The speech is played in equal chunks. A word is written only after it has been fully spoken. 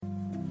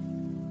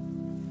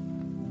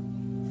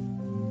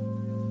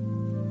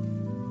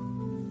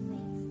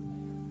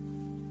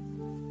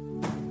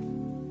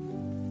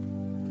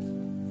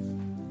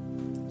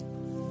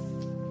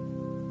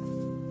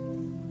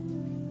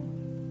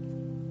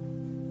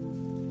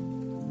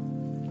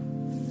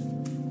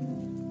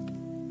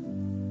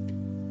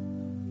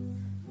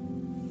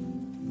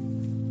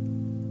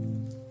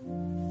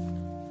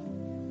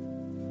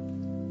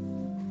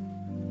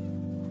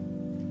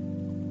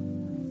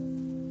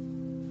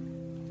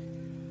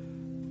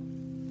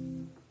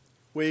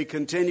We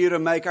continue to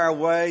make our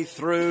way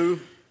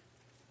through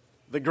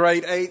the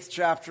great 8th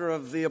chapter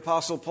of the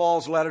Apostle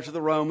Paul's letter to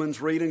the Romans,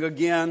 reading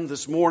again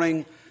this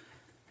morning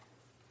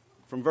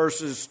from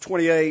verses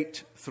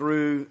 28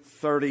 through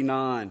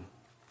 39.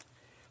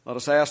 Let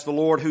us ask the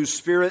Lord, whose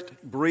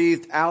Spirit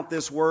breathed out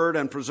this word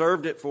and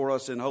preserved it for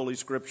us in Holy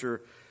Scripture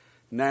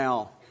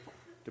now,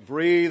 to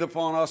breathe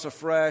upon us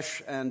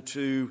afresh and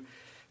to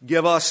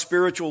give us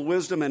spiritual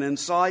wisdom and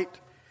insight,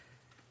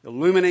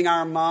 illumining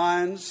our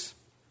minds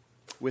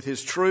with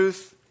His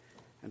truth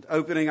and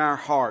opening our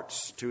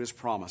hearts to His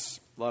promise.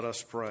 Let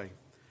us pray.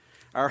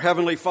 Our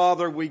Heavenly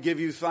Father, we give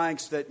You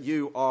thanks that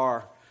You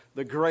are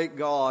the great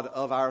God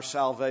of our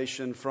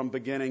salvation from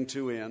beginning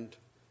to end.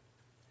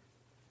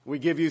 We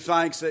give You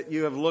thanks that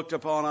You have looked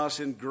upon us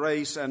in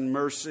grace and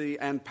mercy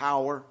and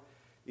power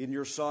in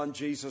Your Son,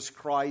 Jesus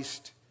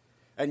Christ,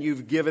 and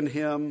You've given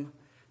Him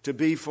to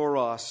be for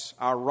us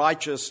our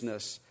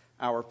righteousness,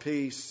 our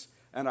peace,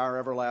 and our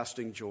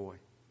everlasting joy.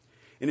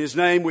 In His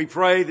name we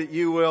pray that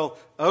You will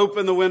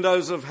open the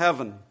windows of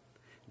heaven,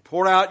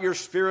 pour out Your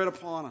Spirit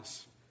upon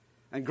us,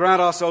 and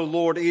grant us, O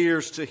Lord,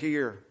 ears to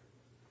hear,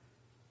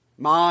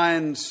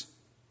 minds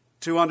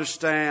to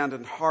understand,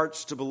 and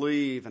hearts to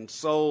believe, and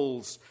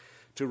souls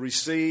to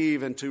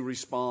receive and to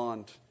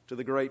respond to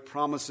the great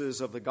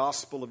promises of the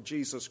gospel of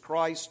Jesus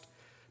Christ,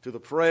 to the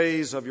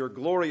praise of Your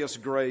glorious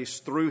grace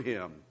through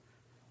Him,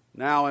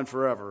 now and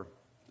forever.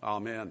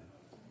 Amen.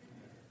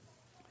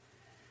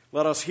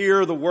 Let us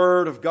hear the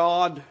word of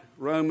God,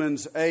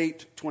 Romans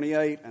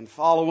 8:28 and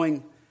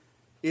following.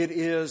 It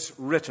is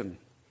written.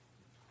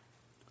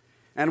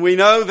 And we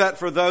know that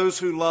for those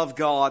who love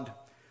God,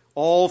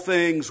 all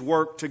things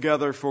work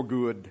together for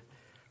good,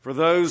 for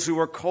those who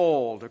are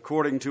called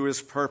according to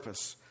His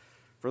purpose.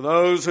 For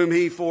those whom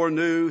He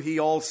foreknew, He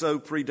also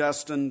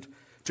predestined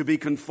to be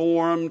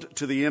conformed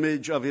to the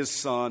image of His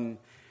Son,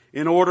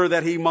 in order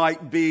that He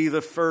might be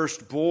the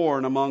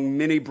firstborn among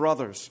many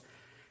brothers.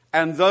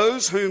 And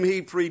those whom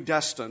He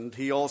predestined,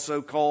 He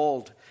also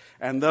called.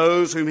 And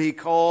those whom He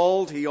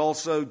called, He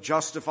also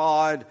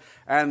justified.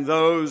 And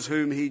those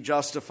whom He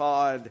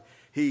justified,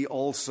 He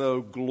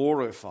also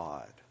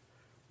glorified.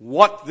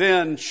 What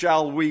then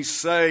shall we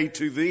say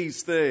to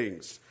these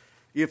things?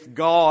 If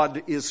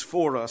God is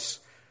for us,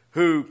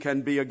 who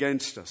can be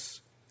against us?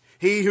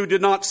 He who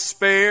did not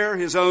spare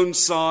His own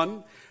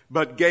Son,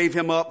 but gave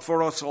Him up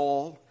for us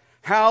all,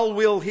 how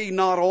will He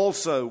not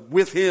also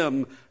with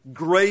Him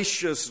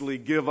graciously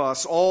give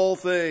us all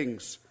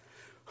things?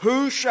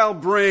 Who shall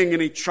bring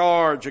any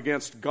charge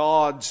against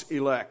God's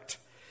elect?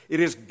 It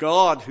is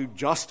God who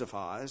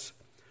justifies.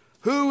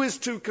 Who is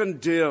to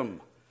condemn?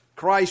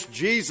 Christ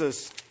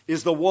Jesus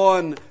is the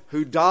one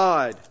who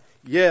died,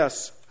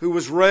 yes, who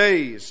was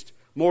raised.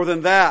 More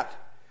than that,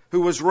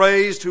 who was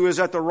raised, who is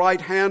at the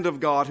right hand of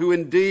God, who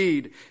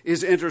indeed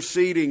is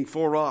interceding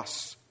for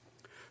us.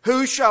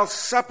 Who shall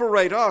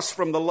separate us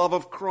from the love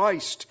of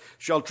Christ?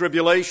 Shall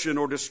tribulation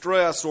or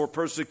distress or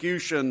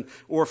persecution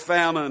or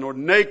famine or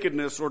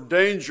nakedness or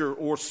danger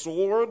or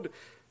sword?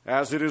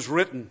 As it is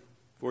written,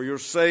 for Your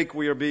sake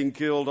we are being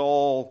killed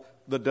all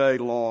the day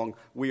long.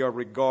 We are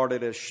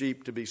regarded as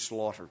sheep to be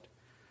slaughtered.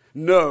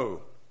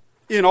 No,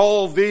 in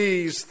all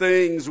these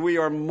things we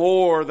are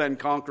more than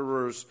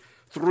conquerors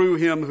through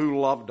Him who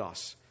loved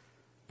us.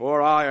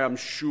 For I am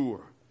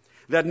sure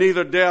that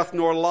neither death,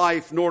 nor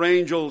life, nor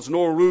angels,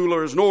 nor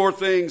rulers, nor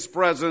things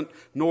present,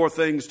 nor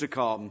things to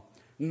come,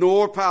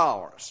 nor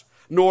powers,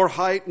 nor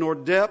height, nor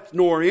depth,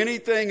 nor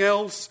anything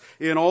else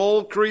in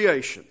all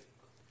creation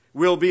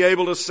will be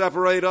able to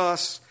separate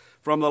us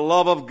from the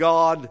love of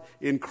God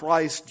in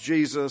Christ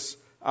Jesus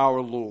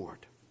our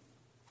Lord.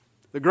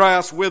 The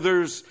grass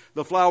withers,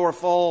 the flower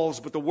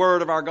falls, but the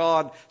word of our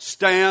God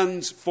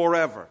stands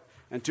forever.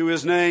 And to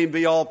His name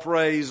be all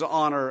praise,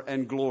 honor,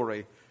 and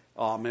glory.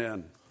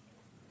 Amen.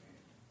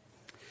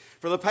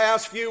 For the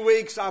past few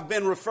weeks, I've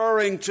been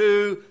referring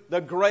to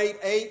the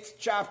great 8th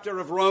chapter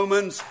of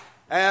Romans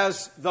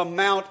as the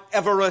Mount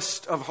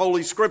Everest of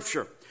Holy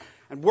Scripture.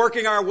 And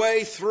working our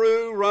way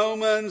through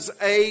Romans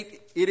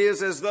 8, it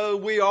is as though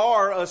we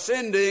are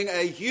ascending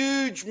a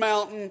huge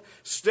mountain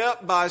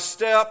step by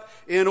step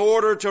in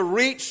order to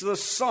reach the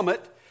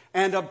summit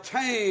and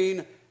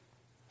obtain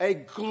a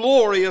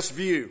glorious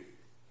view.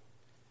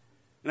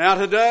 Now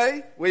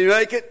today, we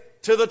make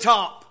it to the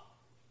top.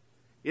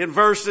 In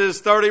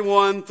verses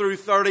 31 through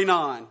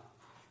 39,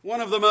 one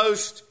of the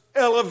most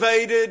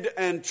elevated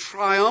and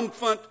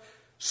triumphant,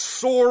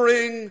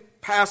 soaring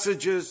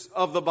passages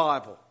of the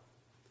Bible.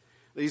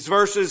 These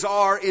verses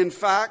are, in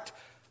fact,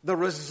 the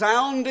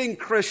resounding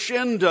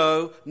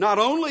crescendo not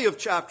only of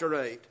chapter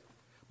 8,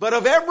 but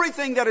of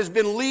everything that has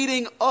been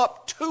leading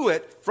up to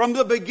it from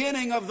the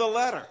beginning of the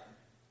letter.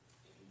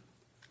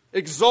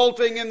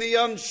 Exulting in the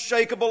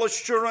unshakable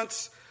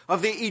assurance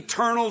of the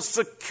eternal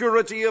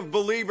security of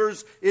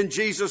believers in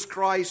Jesus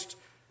Christ,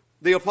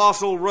 the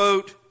apostle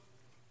wrote,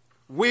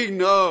 "We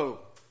know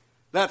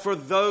that for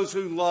those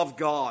who love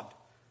God,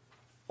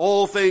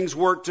 all things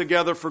work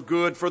together for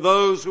good, for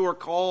those who are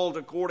called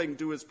according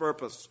to His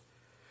purpose.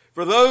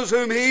 For those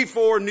whom He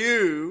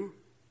foreknew,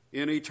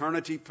 in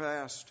eternity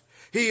past,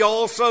 He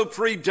also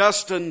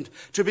predestined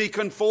to be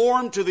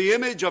conformed to the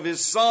image of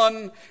His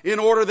Son in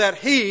order that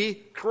He,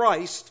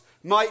 Christ,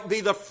 might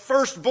be the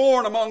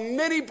firstborn among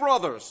many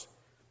brothers.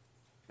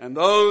 And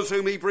those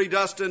whom He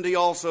predestined, He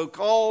also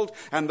called.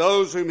 And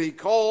those whom He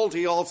called,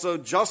 He also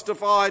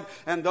justified.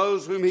 And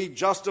those whom He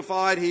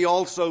justified, He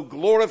also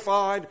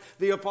glorified.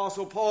 The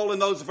Apostle Paul in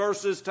those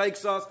verses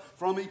takes us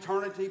from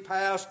eternity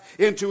past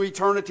into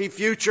eternity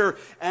future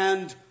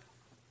and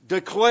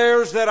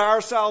declares that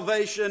our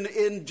salvation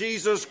in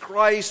Jesus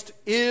Christ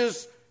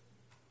is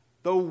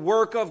the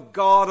work of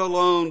God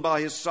alone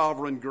by His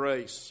sovereign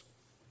grace.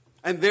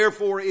 And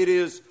therefore it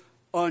is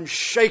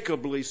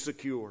unshakably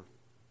secure.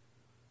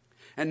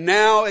 And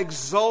now,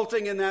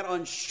 exulting in that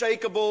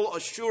unshakable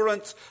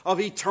assurance of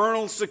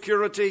eternal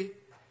security,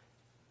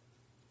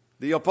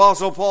 the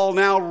Apostle Paul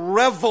now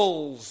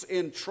revels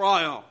in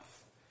triumph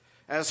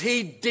as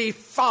he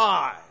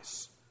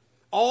defies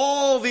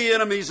all the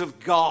enemies of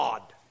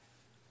God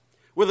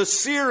with a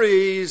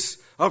series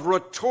of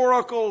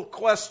rhetorical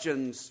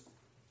questions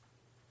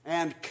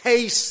and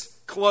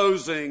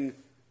case-closing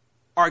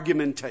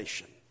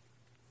argumentation.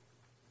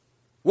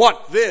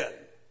 What then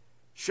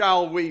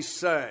shall we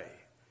say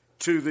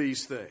to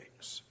these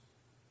things?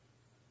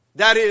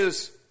 That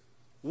is,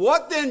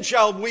 what then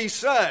shall we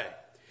say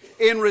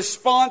in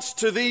response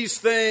to these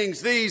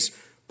things, these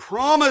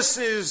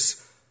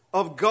promises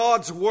of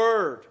God's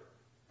Word,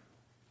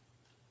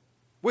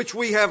 which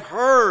we have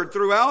heard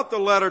throughout the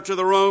letter to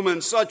the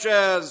Romans, such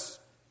as,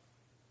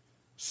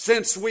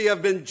 since we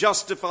have been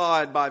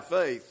justified by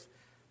faith,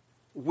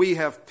 we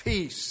have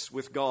peace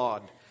with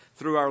God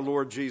through our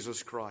Lord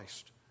Jesus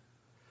Christ.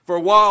 For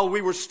while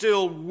we were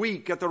still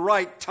weak at the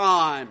right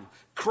time,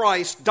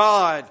 Christ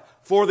died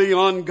for the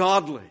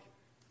ungodly.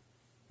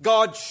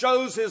 God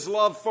shows His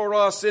love for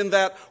us in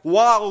that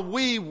while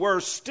we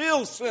were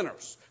still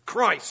sinners,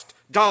 Christ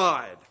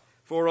died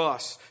for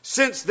us.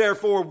 Since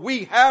therefore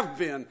we have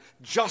been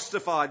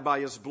justified by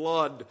His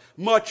blood,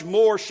 much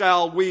more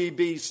shall we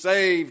be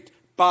saved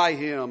by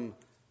Him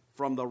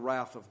from the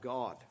wrath of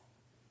God.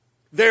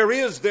 There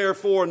is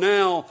therefore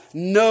now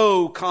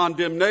no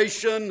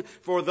condemnation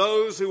for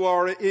those who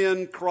are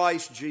in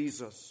Christ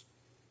Jesus.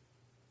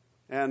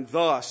 And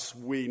thus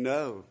we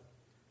know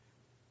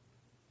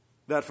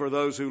that for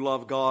those who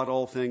love God,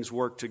 all things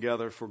work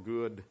together for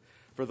good.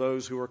 For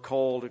those who are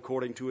called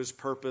according to His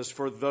purpose,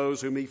 for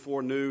those whom He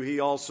foreknew, He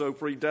also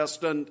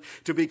predestined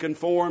to be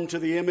conformed to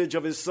the image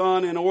of His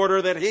Son in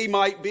order that He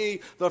might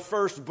be the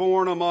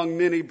firstborn among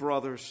many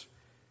brothers.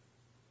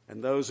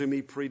 And those whom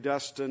He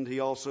predestined, He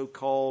also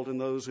called. And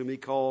those whom He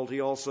called,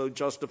 He also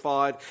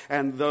justified.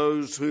 And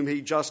those whom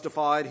He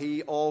justified,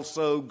 He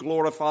also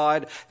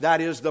glorified.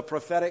 That is the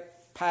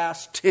prophetic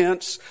past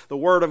tense. The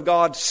Word of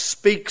God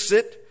speaks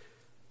it.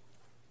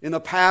 In the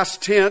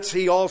past tense,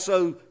 He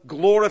also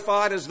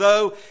glorified as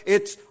though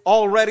it's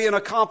already an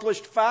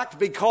accomplished fact,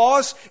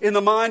 because in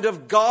the mind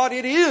of God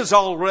it is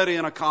already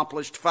an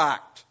accomplished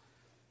fact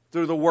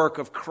through the work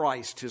of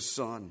Christ, His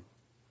Son.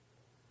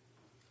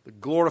 The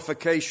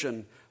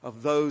glorification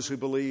of those who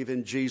believe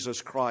in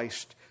Jesus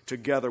Christ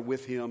together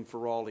with Him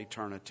for all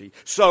eternity.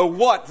 So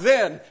what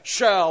then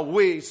shall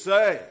we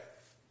say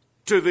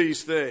to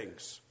these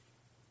things?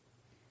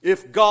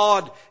 If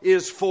God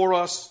is for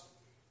us,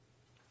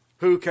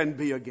 who can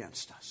be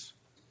against us?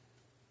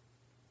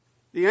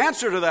 The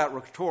answer to that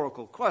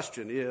rhetorical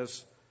question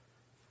is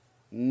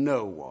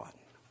no one.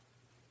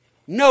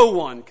 No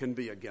one can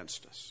be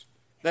against us.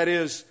 That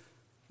is,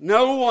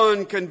 no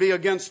one can be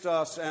against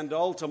us and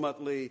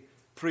ultimately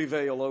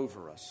prevail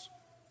over us.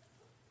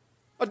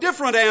 A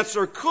different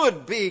answer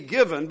could be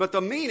given, but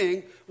the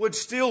meaning would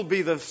still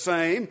be the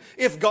same.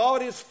 If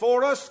God is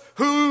for us,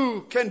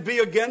 who can be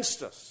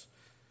against us?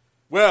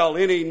 Well,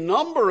 any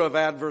number of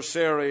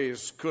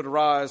adversaries could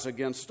rise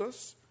against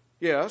us.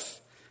 Yes.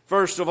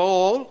 First of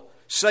all,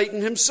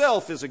 Satan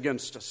himself is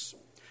against us,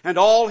 and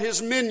all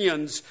his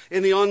minions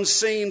in the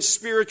unseen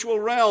spiritual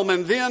realm.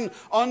 And then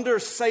under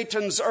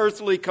Satan's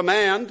earthly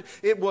command,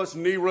 it was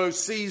Nero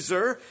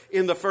Caesar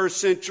in the first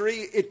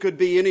century. It could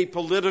be any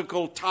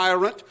political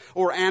tyrant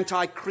or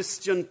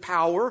anti-Christian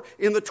power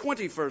in the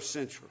 21st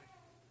century.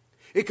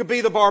 It could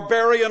be the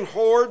barbarian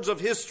hordes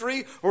of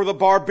history or the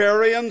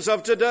barbarians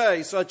of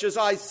today, such as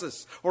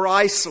ISIS or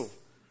ISIL,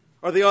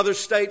 or the other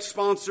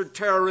state-sponsored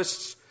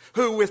terrorists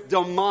who with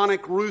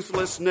demonic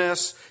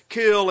ruthlessness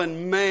kill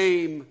and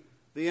maim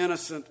the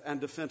innocent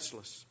and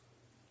defenseless.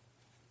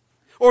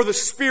 Or the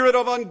spirit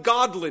of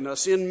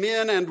ungodliness in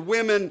men and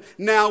women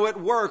now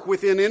at work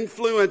within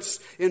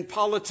influence in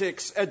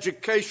politics,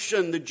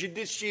 education, the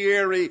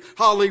judiciary,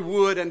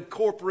 Hollywood, and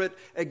corporate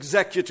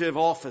executive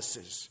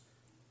offices.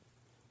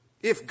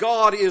 If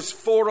God is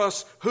for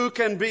us, who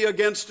can be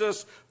against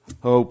us?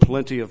 Oh,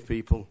 plenty of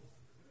people.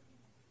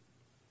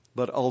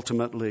 But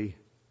ultimately,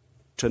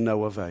 to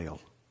no avail.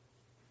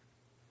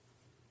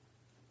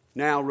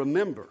 Now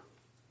remember,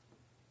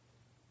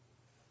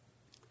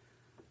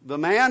 the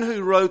man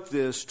who wrote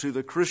this to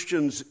the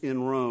Christians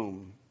in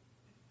Rome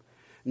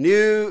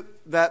knew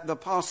that the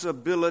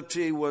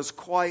possibility was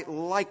quite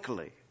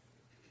likely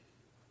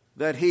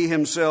that he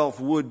himself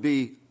would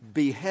be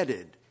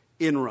beheaded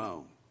in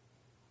Rome.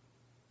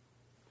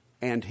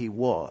 And he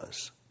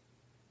was.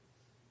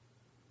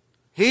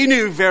 He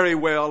knew very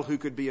well who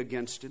could be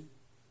against him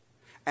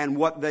and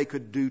what they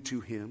could do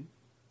to him.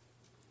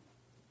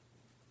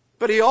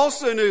 But he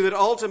also knew that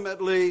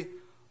ultimately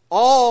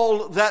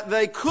all that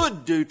they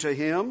could do to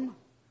him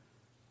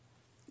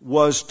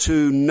was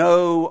to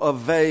no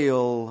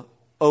avail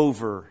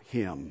over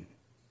him.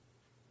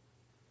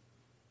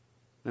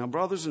 Now,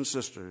 brothers and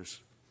sisters,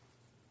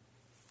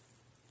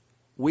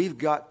 we've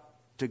got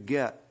to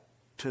get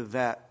to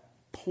that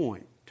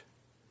point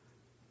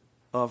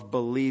of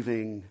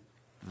believing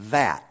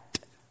that,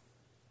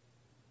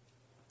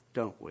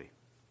 don't we?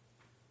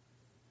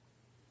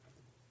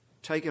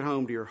 Take it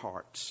home to your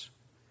hearts.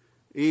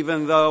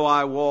 Even though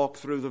I walk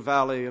through the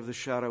valley of the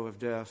shadow of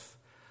death,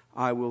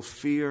 I will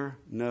fear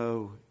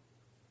no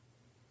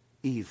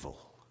evil,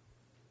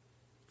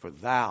 for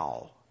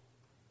thou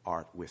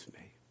art with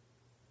me.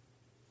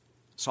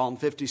 Psalm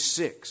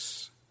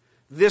 56.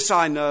 This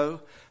I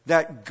know,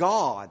 that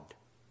God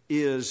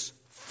is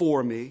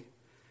for me.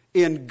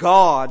 In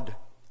God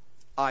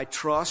I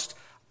trust.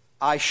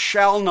 I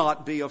shall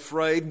not be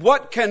afraid.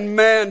 What can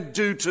man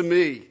do to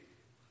me?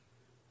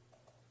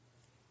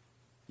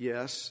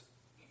 Yes,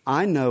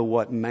 I know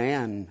what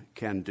man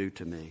can do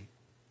to me,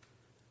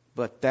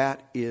 but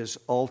that is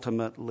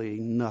ultimately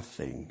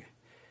nothing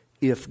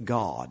if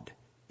God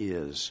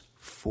is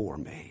for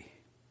me.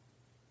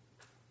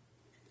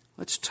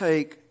 Let's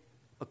take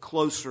a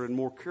closer and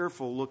more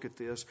careful look at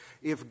this.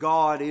 If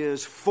God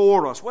is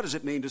for us, what does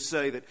it mean to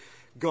say that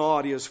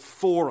God is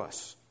for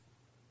us?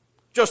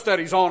 Just that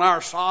He's on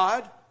our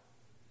side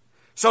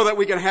so that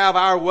we can have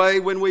our way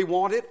when we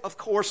want it? Of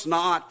course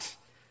not.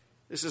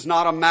 This is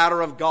not a matter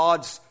of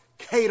God's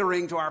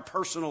catering to our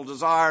personal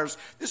desires.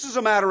 This is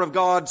a matter of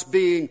God's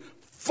being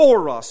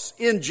for us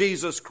in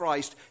Jesus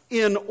Christ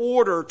in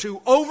order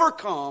to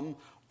overcome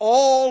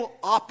all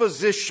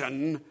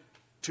opposition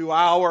to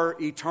our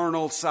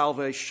eternal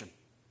salvation.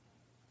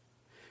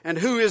 And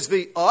who is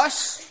the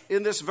us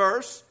in this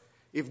verse?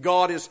 If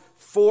God is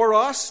for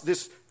us,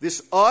 this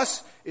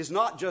us is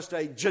not just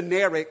a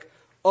generic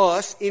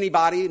us,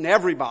 anybody and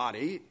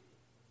everybody.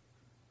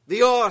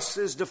 The us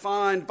is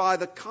defined by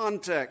the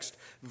context.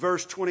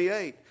 Verse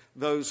 28,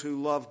 those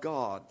who love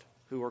God,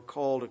 who are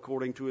called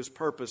according to His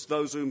purpose,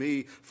 those whom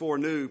He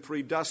foreknew,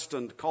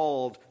 predestined,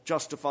 called,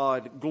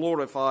 justified,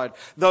 glorified,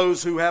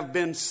 those who have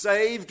been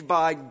saved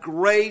by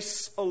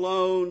grace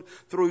alone,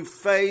 through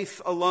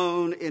faith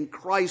alone, in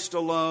Christ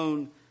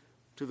alone,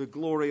 to the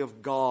glory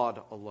of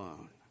God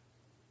alone.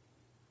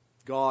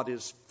 God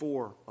is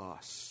for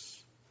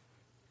us.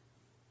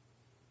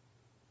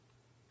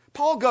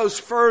 Paul goes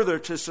further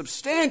to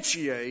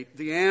substantiate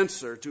the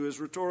answer to his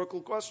rhetorical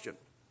question.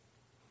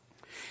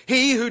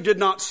 He who did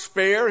not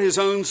spare His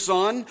own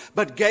Son,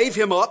 but gave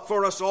Him up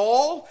for us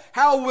all,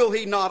 how will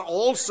He not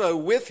also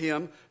with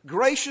Him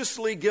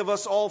graciously give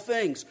us all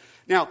things?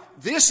 Now,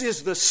 this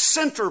is the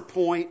center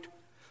point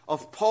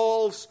of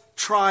Paul's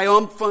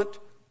triumphant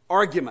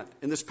argument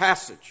in this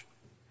passage.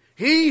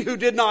 He who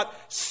did not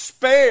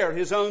spare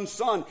His own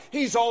Son,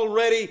 He's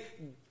already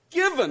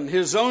given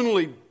His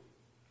only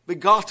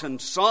begotten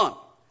Son.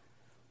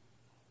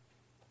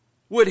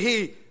 Would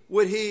he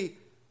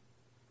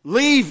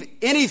leave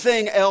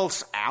anything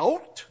else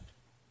out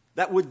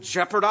that would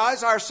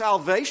jeopardize our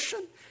salvation?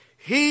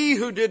 He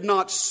who did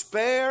not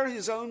spare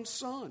His own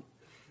Son.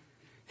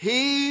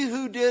 He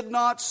who did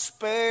not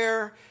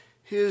spare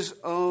His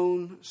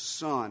own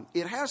Son.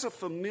 It has a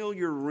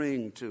familiar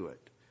ring to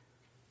it.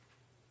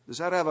 Does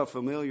that have a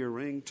familiar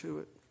ring to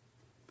it?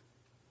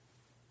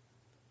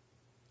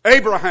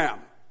 Abraham,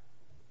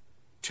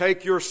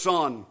 take your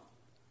son,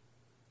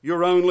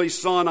 your only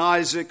son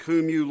Isaac,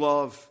 whom you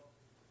love,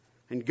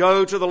 and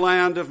go to the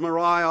land of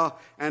Moriah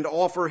and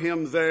offer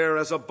him there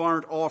as a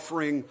burnt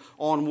offering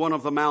on one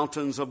of the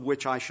mountains of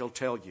which I shall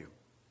tell you.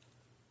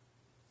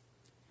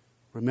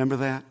 Remember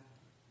that?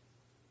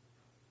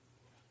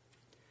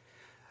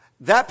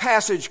 That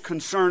passage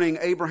concerning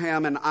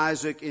Abraham and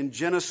Isaac in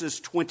Genesis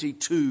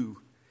 22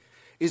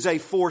 is a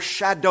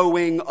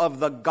foreshadowing of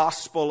the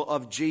gospel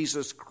of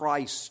Jesus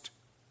Christ.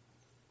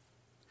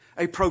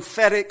 A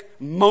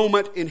prophetic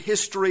moment in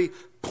history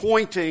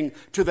pointing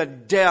to the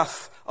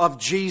death of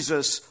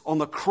Jesus on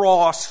the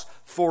cross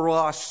for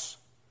us.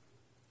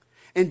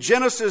 In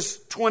Genesis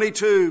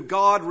 22,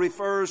 God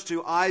refers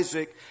to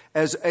Isaac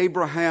as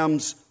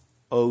Abraham's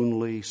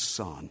only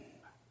son.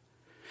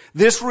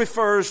 This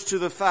refers to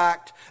the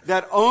fact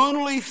that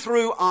only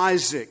through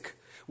Isaac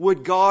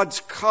would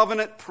God's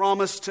covenant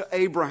promise to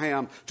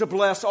Abraham to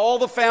bless all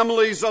the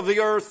families of the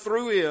earth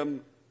through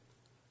him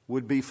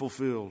would be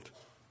fulfilled.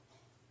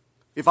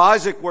 If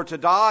Isaac were to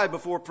die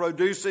before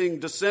producing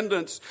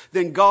descendants,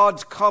 then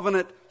God's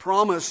covenant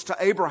promise to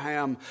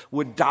Abraham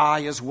would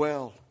die as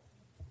well.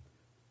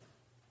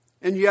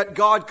 And yet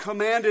God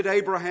commanded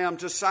Abraham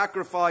to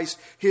sacrifice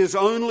his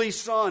only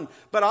son.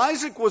 But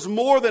Isaac was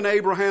more than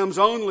Abraham's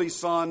only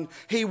son.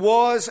 He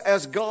was,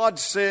 as God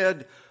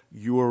said,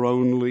 your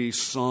only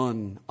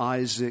son,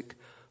 Isaac,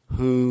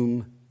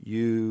 whom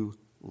you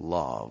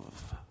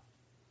love.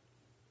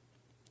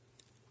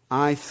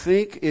 I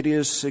think it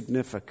is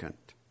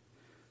significant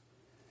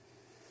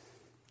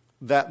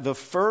that the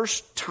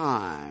first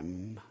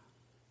time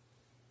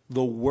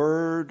the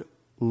word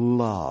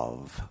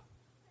love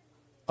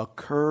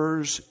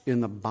occurs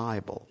in the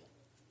Bible,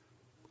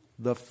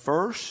 the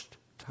first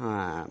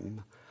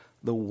time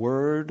the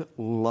word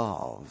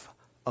love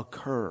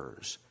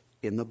occurs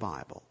in the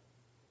Bible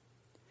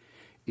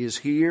is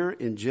here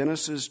in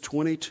Genesis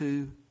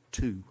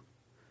 22:2,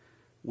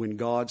 when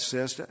God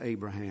says to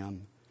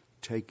Abraham,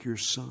 take your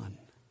son,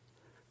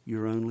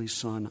 your only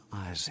son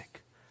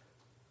Isaac,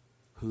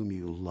 whom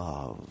you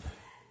love,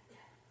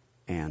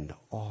 and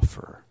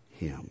offer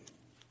him.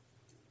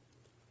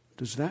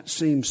 Does that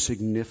seem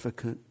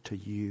significant to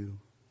you?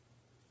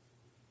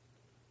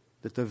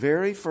 That the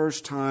very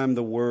first time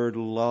the word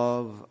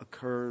love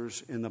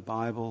occurs in the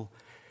Bible,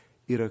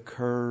 it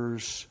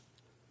occurs,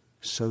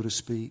 so to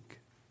speak,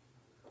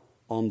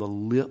 on the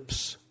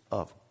lips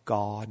of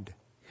God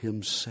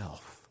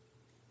Himself,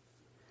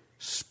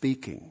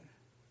 speaking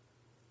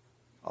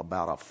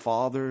about a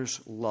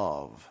father's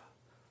love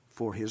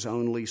for his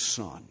only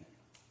son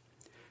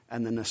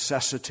and the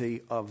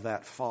necessity of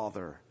that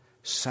father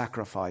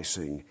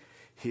sacrificing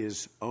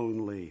his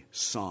only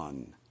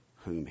son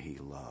whom he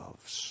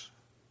loves.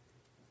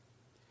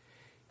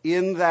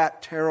 In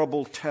that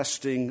terrible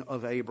testing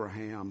of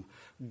Abraham,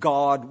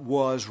 God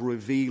was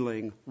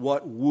revealing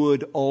what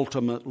would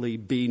ultimately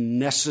be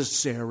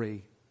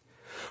necessary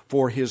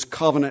for His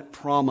covenant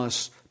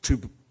promise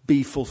to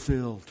be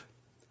fulfilled,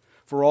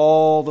 for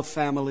all the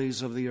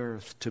families of the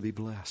earth to be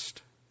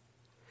blessed.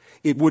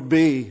 It would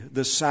be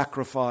the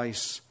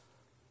sacrifice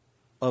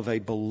of a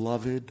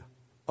beloved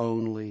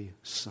only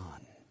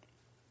son.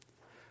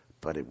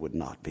 But it would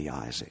not be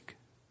Isaac.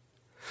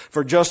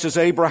 For just as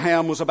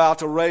Abraham was about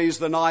to raise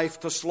the knife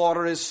to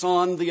slaughter his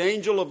son, the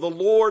angel of the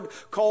Lord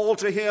called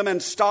to him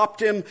and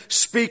stopped him,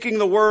 speaking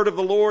the word of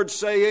the Lord,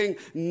 saying,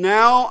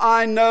 now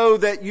I know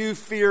that you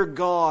fear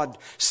God,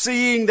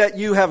 seeing that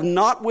you have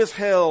not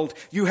withheld,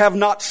 you have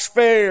not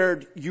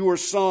spared your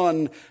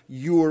son,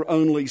 your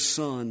only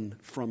son,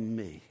 from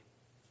me.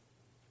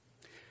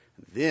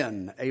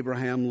 Then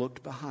Abraham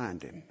looked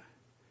behind him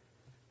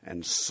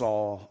and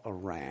saw a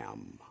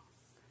ram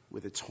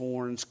with its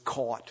horns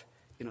caught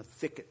in a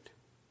thicket.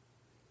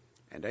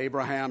 And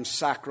Abraham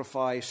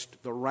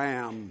sacrificed the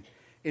ram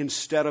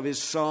instead of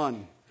his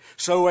son.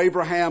 So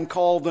Abraham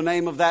called the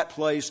name of that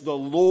place, the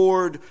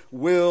Lord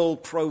will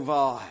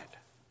provide.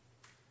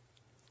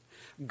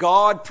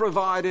 God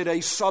provided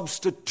a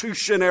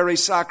substitutionary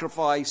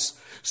sacrifice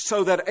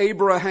so that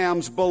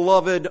Abraham's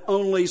beloved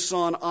only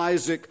son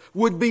Isaac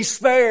would be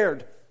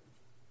spared.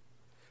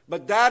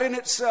 But that in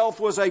itself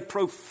was a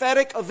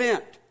prophetic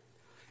event.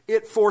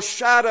 It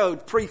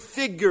foreshadowed,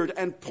 prefigured,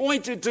 and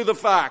pointed to the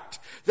fact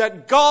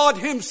that God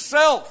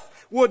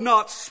Himself would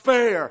not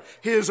spare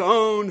His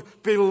own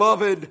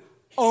beloved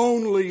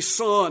only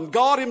son.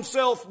 God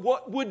Himself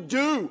would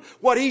do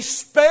what He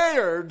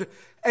spared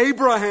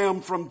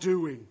Abraham from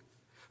doing.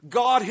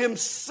 God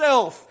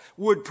Himself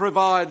would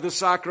provide the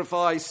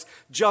sacrifice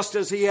just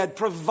as He had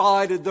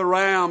provided the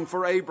ram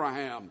for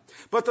Abraham.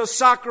 But the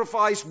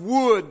sacrifice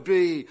would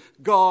be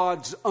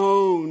God's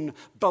own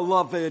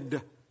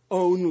beloved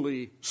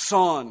only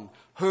son,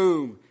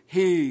 whom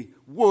He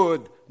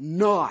would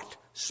not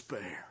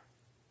spare.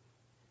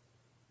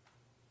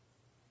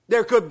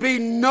 There could be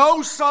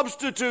no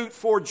substitute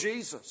for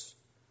Jesus,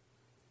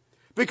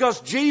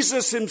 because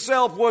Jesus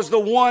Himself was the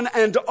one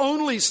and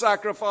only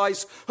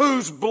sacrifice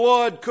whose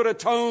blood could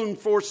atone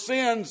for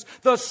sins,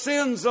 the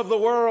sins of the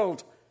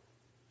world,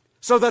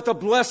 so that the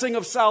blessing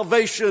of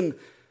salvation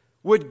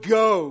would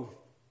go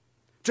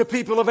to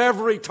people of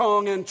every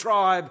tongue and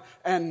tribe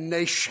and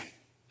nation.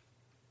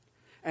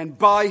 And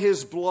by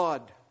His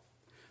blood,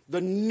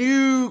 the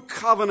new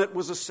covenant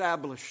was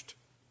established.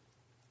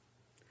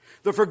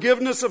 The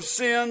forgiveness of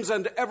sins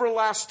and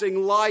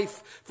everlasting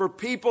life for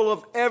people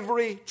of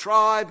every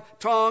tribe,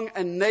 tongue,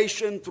 and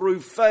nation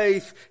through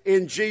faith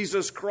in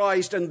Jesus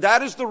Christ. And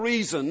that is the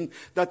reason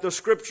that the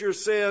Scripture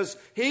says,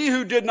 He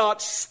who did not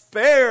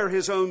spare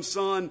His own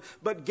Son,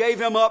 but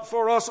gave Him up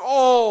for us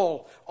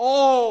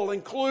all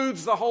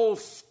includes the whole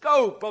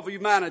scope of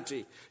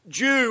humanity,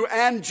 Jew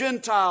and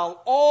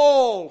Gentile,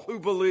 all who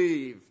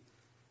believe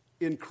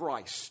in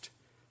Christ.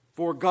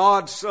 For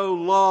God so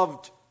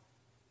loved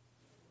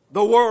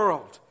the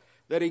world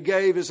that He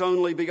gave His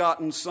only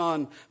begotten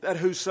Son, that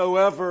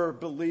whosoever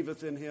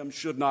believeth in Him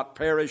should not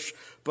perish,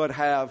 but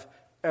have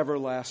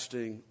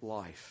everlasting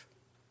life.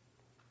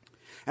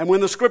 And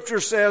when the Scripture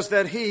says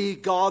that He,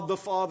 God the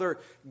Father,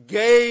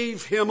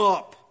 gave Him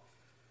up,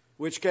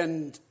 which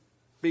can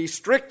be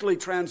strictly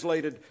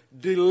translated,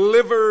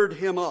 delivered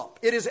Him up,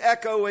 it is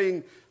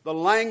echoing the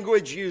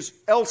language used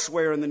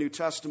elsewhere in the New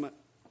Testament,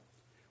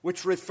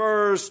 which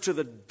refers to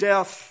the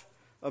death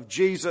of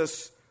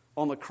Jesus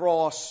on the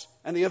cross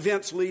and the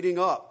events leading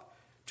up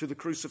to the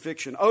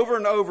crucifixion. Over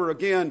and over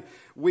again,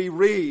 we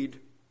read,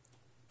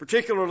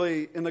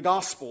 particularly in the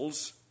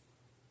Gospels,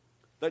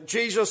 that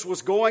Jesus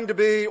was going to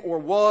be or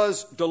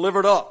was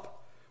delivered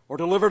up or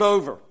delivered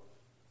over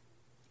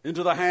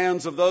into the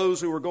hands of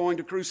those who were going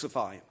to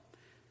crucify him.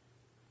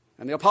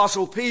 And the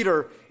Apostle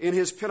Peter, in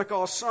his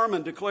Pentecost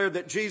sermon, declared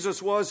that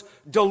Jesus was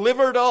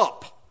delivered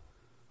up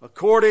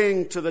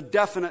according to the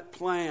definite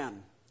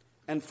plan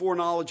and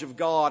foreknowledge of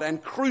God,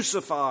 and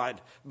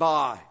crucified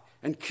by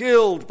and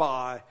killed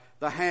by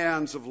the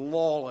hands of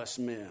lawless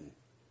men.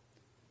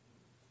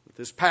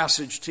 This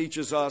passage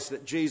teaches us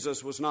that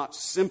Jesus was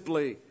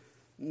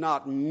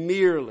not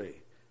merely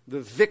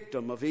the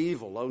victim of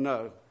evil, oh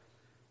no,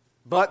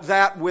 but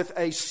that with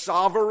a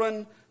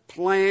sovereign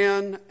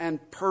plan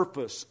and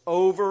purpose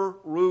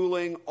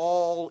overruling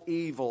all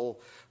evil,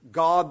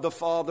 God the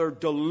Father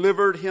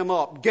delivered him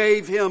up,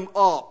 gave him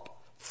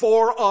up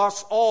for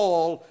us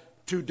all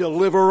to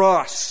deliver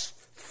us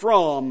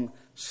from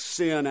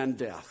sin and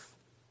death.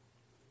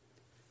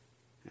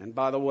 And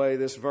by the way,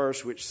 this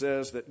verse which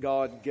says that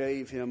God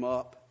gave him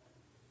up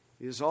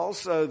is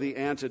also the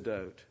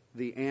antidote,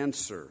 the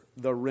answer,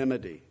 the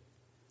remedy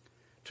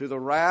to the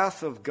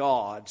wrath of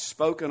God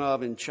spoken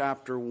of in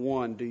chapter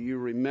 1. Do you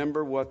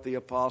remember what the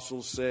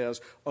apostle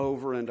says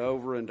over and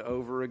over and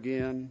over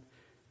again?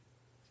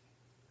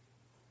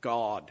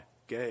 God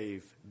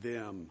gave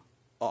them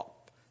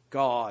up.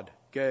 God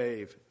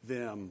gave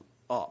them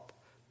up.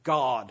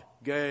 God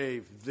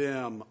gave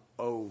them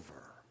over.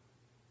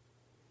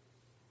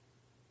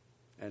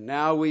 And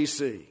now we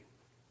see,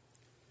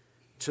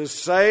 to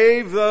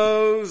save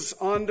those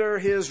under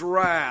his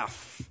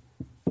wrath,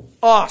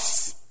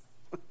 us,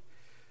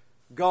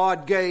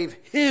 God gave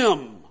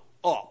him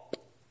up,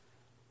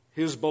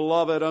 his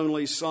beloved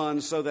only Son,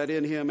 so that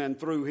in him and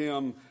through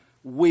him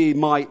we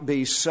might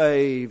be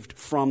saved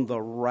from the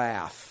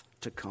wrath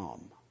to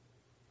come.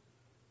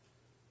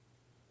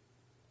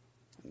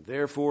 And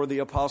therefore the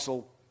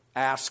apostle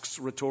asks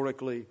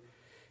rhetorically,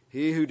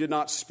 he who did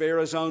not spare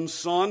his own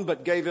Son,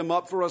 but gave him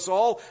up for us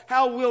all,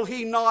 how will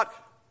he not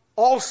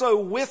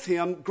also with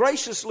him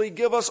graciously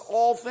give us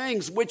all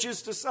things? Which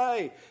is to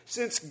say,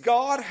 since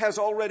God has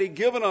already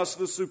given us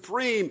the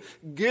supreme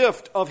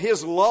gift of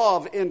his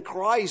love in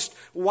Christ,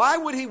 why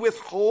would he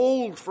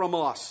withhold from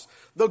us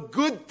the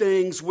good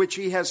things which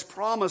he has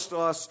promised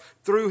us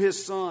through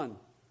his Son?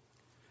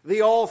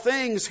 The all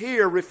things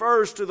here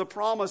refers to the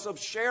promise of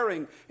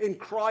sharing in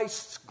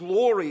Christ's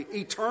glory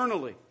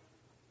eternally.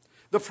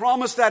 The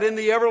promise that in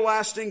the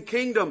everlasting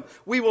kingdom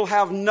we will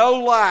have no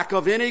lack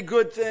of any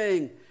good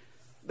thing,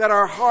 that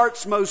our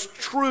heart's most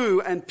true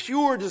and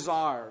pure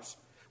desires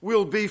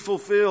will be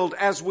fulfilled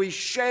as we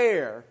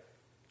share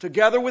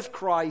together with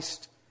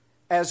Christ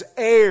as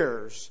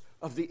heirs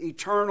of the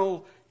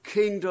eternal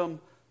kingdom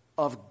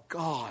of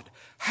God.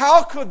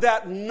 How could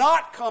that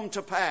not come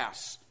to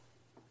pass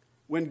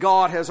when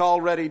God has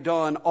already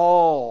done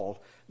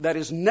all that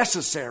is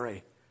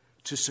necessary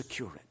to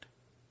secure it?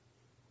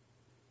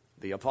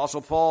 The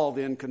Apostle Paul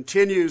then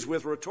continues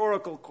with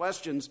rhetorical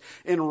questions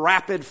in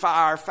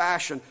rapid-fire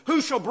fashion.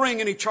 Who shall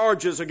bring any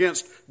charges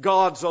against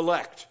God's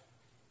elect?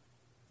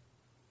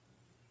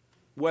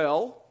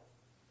 Well,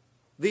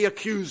 the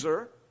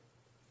accuser,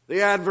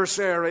 the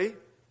adversary,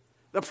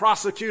 the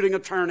prosecuting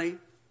attorney,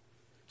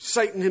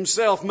 Satan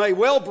himself may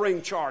well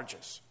bring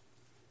charges.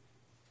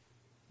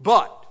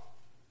 But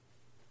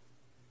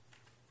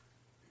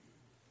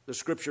the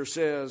Scripture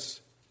says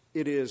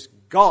it is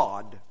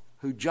God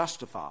who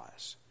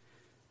justifies.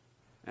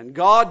 And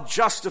God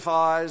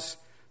justifies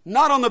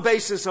not on the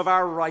basis of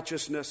our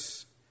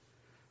righteousness,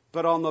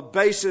 but on the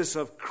basis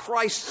of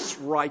Christ's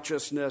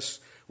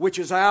righteousness, which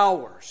is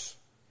ours,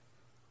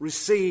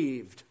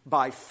 received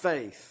by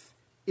faith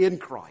in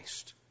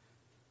Christ.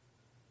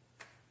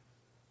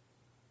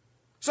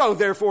 So,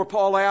 therefore,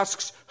 Paul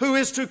asks, who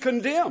is to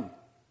condemn?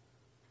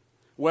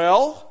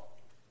 Well,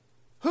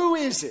 who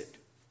is it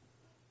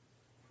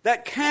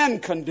that can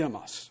condemn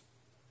us?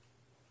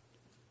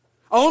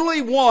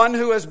 Only one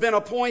who has been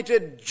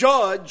appointed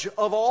judge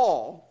of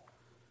all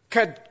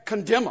can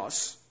condemn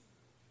us.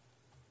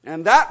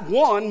 And that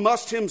one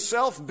must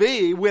himself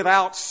be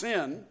without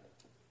sin.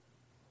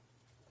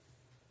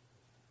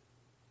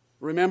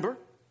 Remember?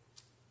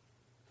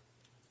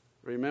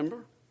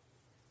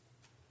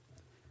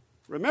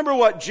 Remember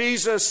what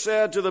Jesus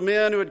said to the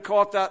men who had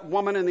caught that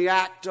woman in the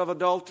act of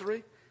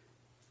adultery?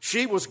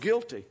 She was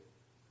guilty.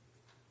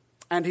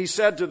 And he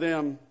said to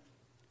them,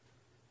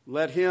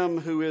 let him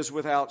who is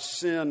without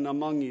sin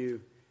among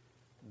you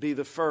be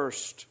the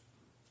first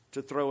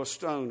to throw a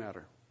stone at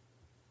her.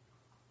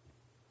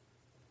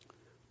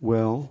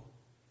 Well,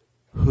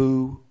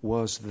 who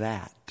was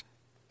that?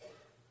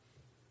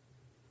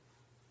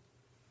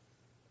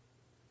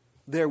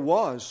 There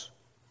was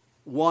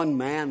one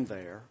man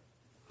there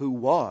who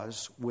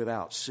was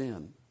without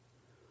sin,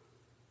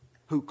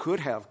 who could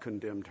have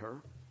condemned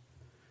her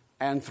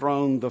and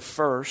thrown the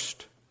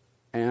first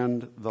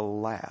and the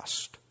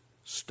last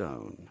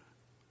stone.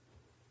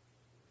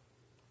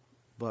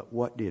 But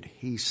what did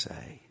he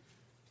say?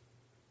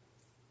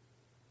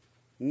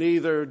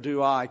 Neither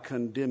do I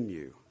condemn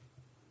you.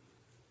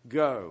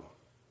 Go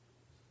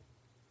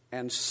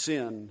and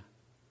sin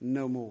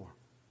no more.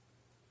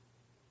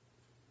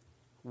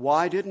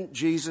 Why didn't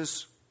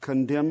Jesus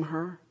condemn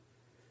her?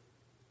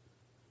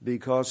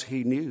 Because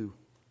he knew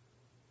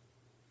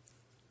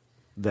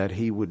that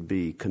he would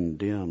be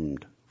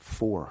condemned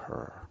for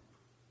her,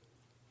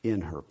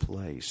 in her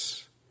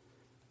place,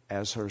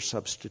 as her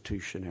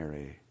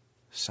substitutionary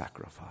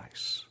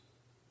sacrifice.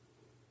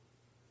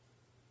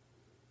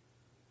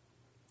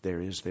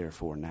 There is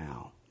therefore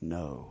now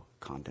no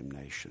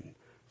condemnation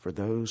for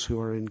those who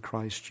are in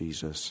Christ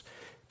Jesus,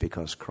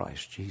 because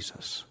Christ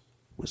Jesus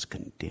was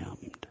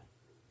condemned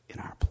in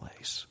our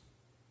place.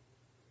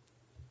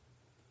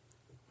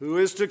 Who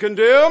is to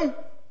condemn?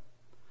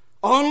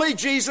 Only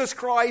Jesus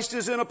Christ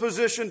is in a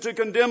position to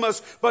condemn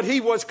us, but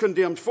he was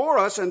condemned for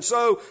us. And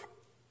so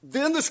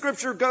then the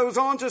scripture goes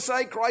on to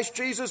say Christ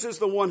Jesus is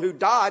the one who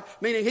died,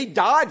 meaning he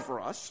died for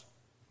us.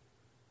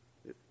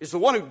 Is the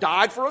one who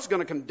died for us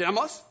going to condemn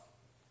us?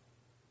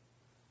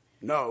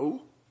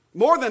 No.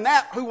 More than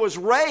that, who was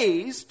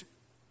raised,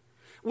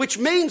 which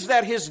means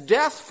that his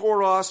death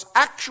for us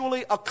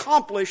actually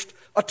accomplished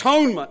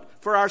atonement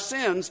for our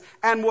sins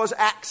and was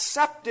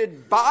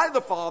accepted by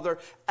the Father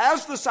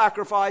as the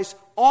sacrifice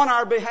on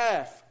our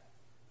behalf.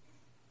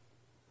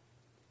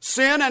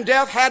 Sin and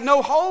death had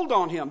no hold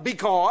on him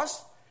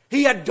because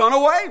he had done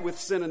away with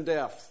sin and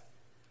death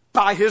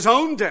by his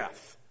own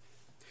death.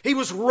 He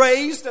was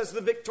raised as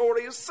the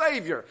victorious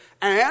Savior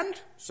and,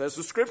 says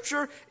the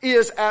Scripture,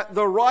 is at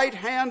the right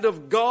hand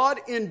of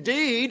God,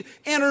 indeed,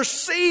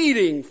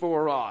 interceding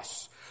for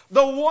us.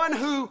 The one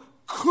who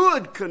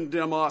could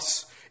condemn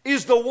us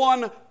is the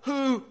one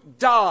who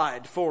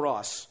died for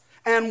us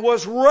and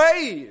was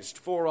raised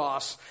for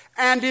us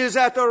and is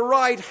at the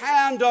right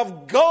hand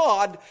of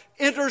God,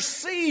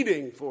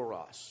 interceding for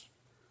us.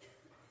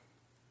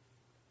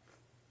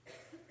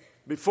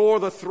 Before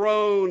the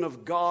throne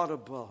of God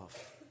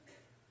above,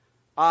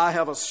 I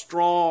have a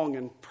strong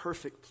and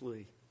perfect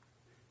plea.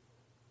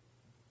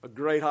 A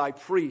great high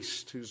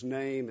priest whose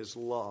name is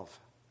love,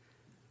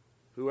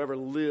 whoever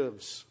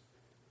lives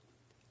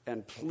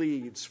and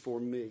pleads for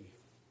me.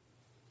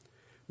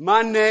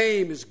 My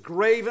name is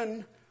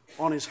graven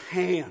on his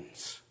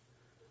hands.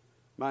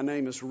 My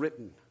name is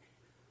written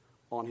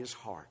on his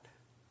heart.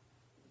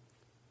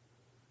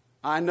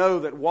 I know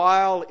that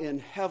while in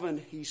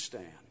heaven he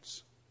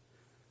stands,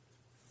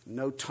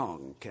 no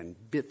tongue can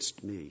bid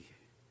me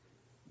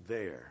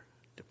there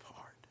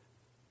depart.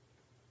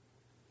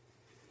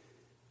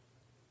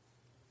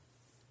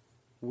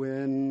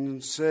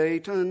 When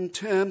Satan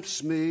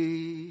tempts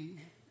me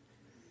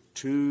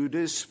to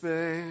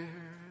despair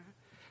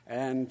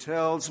and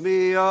tells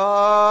me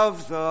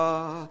of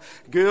the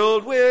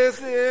guilt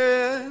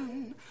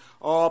within,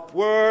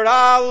 upward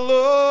I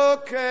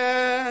look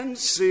and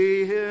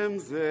see him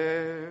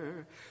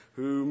there,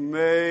 who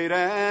made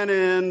an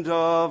end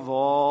of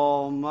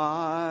all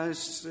my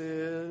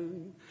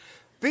sin.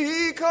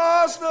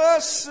 Because the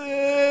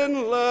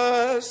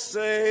sinless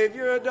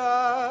Savior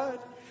died,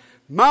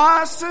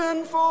 my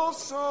sinful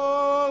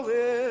soul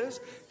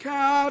is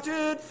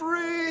counted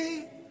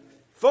free.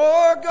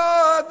 For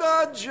God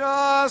the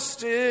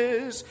just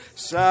is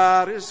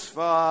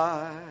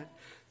satisfied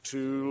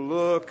to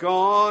look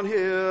on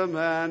him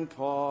and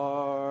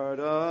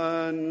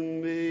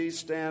pardon me.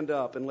 Stand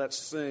up and let's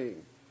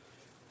sing.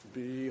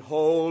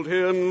 Behold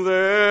him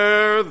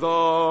there,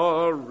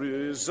 the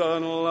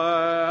risen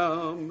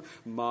Lamb,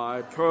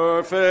 my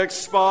perfect,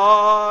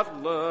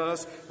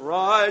 spotless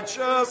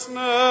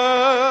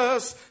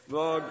righteousness,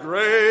 the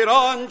great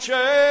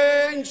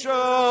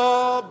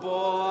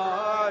unchangeable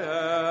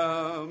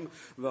I am,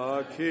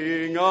 the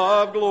King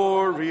of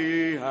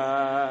glory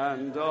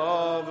and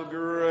of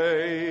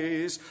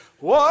grace.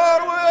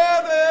 What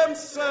with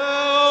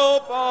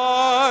himself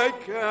I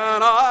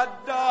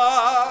cannot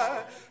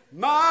die,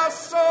 my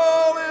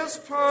soul is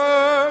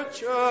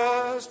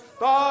purchased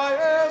by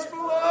his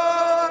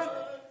blood.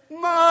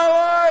 My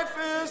life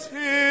is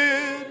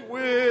hid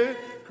with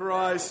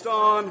Christ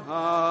on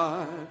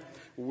high,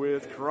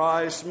 with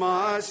Christ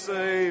my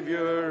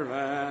Savior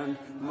and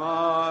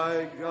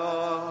my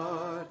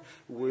God,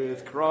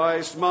 with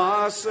Christ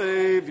my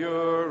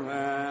Savior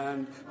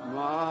and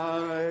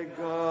my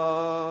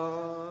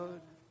God.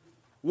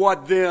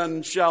 What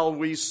then shall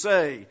we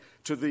say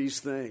to these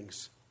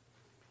things?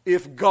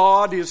 If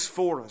God is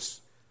for us,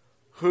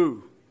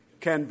 who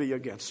can be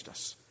against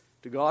us?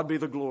 To God be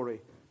the glory.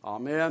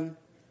 Amen.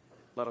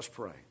 Let us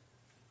pray.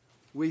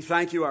 We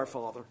thank you, our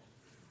Father,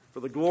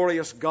 for the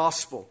glorious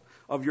gospel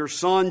of your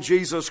Son,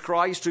 Jesus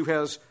Christ, who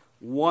has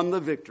won the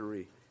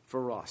victory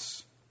for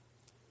us.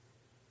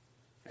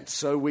 And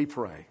so we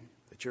pray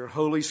that your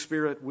Holy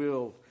Spirit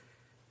will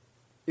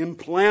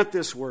implant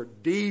this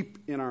word deep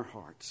in our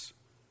hearts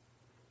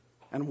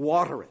and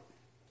water it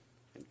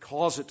and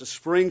cause it to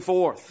spring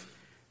forth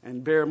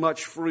and bear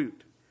much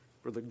fruit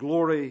for the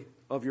glory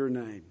of your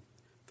name,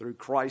 through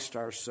Christ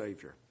our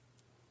Savior.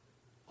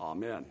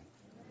 Amen.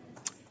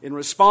 In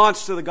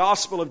response to the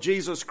gospel of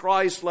Jesus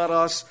Christ, let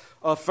us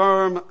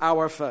affirm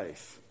our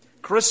faith.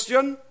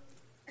 Christian,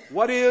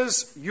 what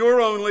is your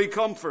only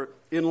comfort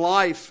in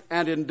life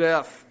and in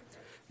death?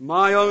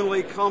 My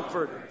only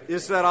comfort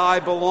is that I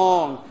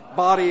belong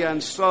body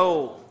and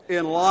soul,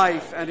 in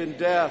life and in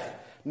death,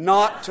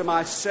 not to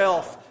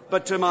myself,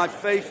 but to my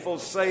faithful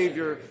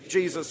Savior,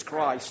 Jesus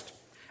Christ.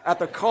 At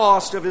the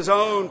cost of his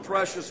own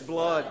precious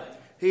blood,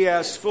 he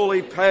has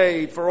fully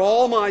paid for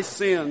all my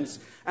sins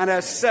and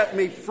has set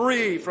me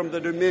free from the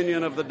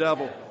dominion of the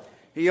devil.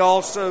 He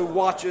also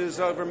watches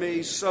over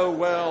me so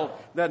well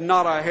that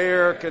not a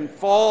hair can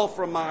fall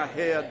from my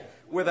head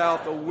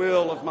without the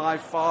will of my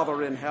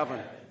Father in heaven.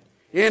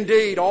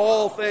 Indeed,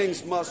 all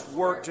things must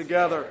work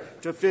together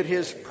to fit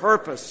his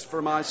purpose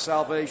for my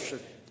salvation.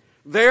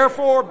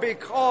 Therefore,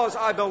 because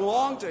I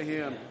belong to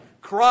him,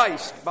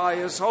 Christ, by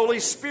his Holy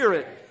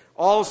Spirit,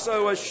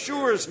 also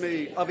assures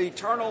me of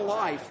eternal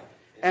life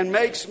and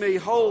makes me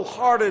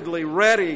wholeheartedly ready